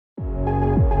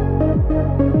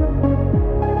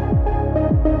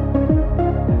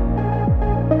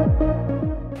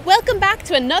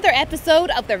to another episode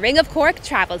of the Ring of Cork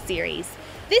travel series.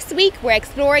 This week we're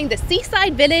exploring the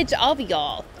seaside village of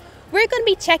Youghal. We're going to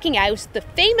be checking out the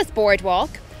famous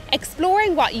boardwalk,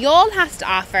 exploring what Youghal has to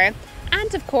offer,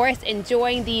 and of course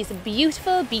enjoying these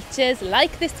beautiful beaches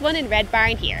like this one in Red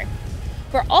Barn here.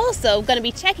 We're also going to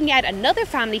be checking out another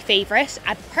family favourite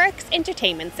at Perks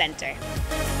Entertainment Centre.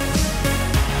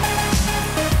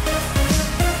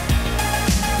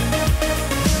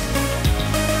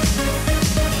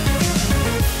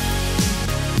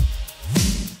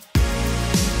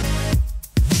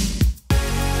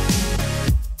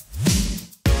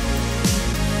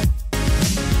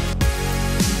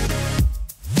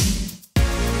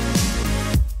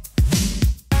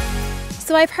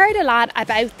 So I've heard a lot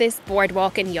about this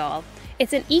boardwalk in Youghal.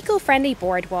 It's an eco-friendly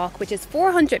boardwalk which is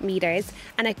 400 metres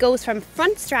and it goes from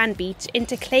Front Strand Beach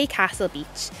into Clay Castle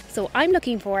Beach. So I'm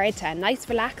looking forward to a nice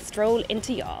relaxed stroll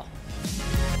into Youghal.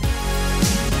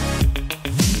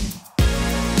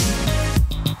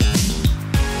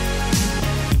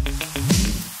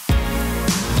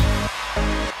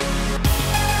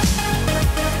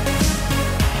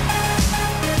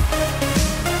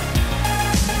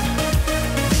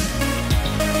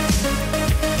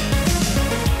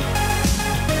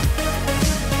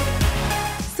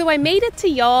 So I made it to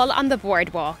Youghal on the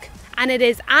boardwalk and it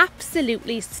is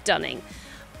absolutely stunning.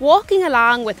 Walking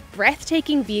along with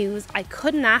breathtaking views, I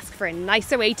couldn't ask for a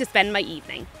nicer way to spend my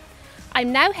evening.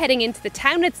 I'm now heading into the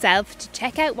town itself to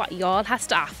check out what Youghal has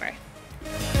to offer.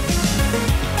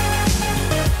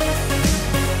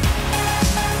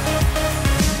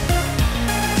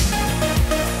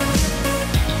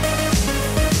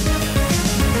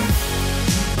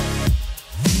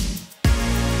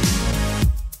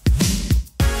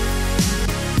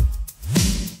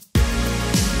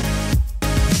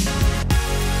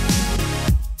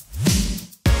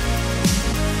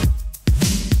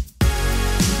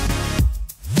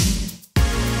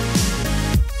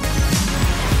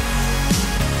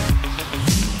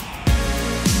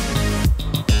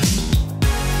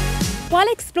 While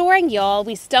exploring Youghal,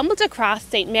 we stumbled across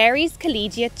St Mary's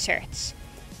Collegiate Church.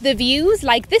 The views,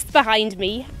 like this behind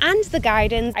me, and the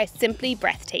gardens are simply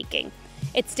breathtaking.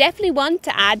 It's definitely one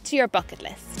to add to your bucket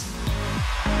list.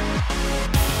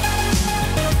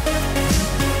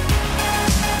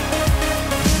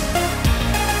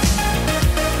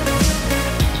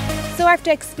 So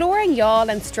after exploring Youghal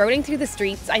and strolling through the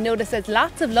streets, I noticed there's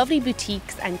lots of lovely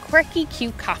boutiques and quirky,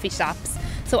 cute coffee shops.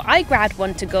 So I grabbed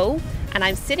one to go, and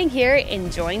I'm sitting here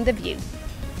enjoying the view.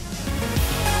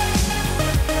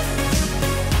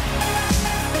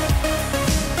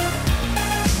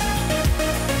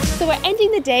 So we're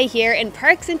ending the day here in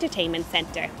Perks Entertainment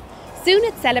Centre. Soon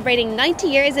it's celebrating 90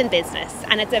 years in business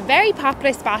and it's a very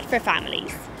popular spot for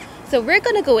families. So we're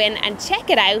going to go in and check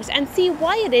it out and see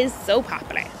why it is so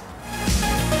popular.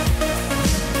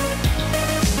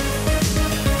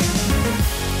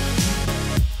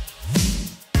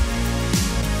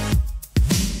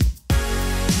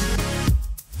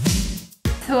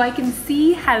 So I can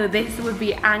see how this would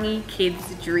be any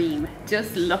kid's dream.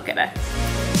 Just look at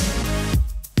it.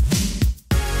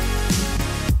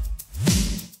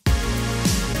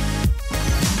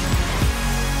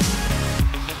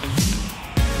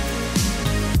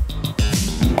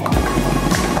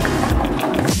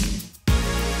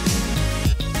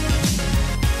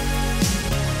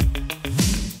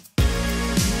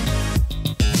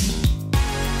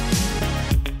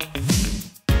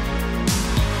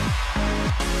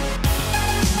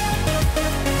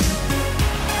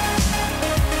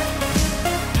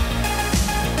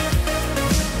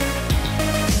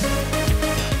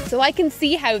 So I can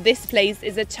see how this place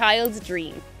is a child's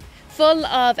dream, full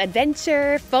of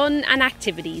adventure, fun and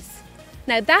activities.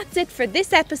 Now that's it for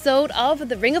this episode of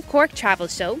the Ring of Cork travel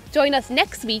show. Join us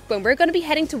next week when we're going to be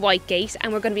heading to Whitegate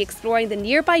and we're going to be exploring the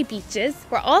nearby beaches.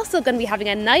 We're also going to be having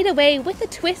a night away with a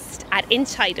twist at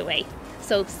Inch Hideaway.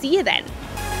 So see you then.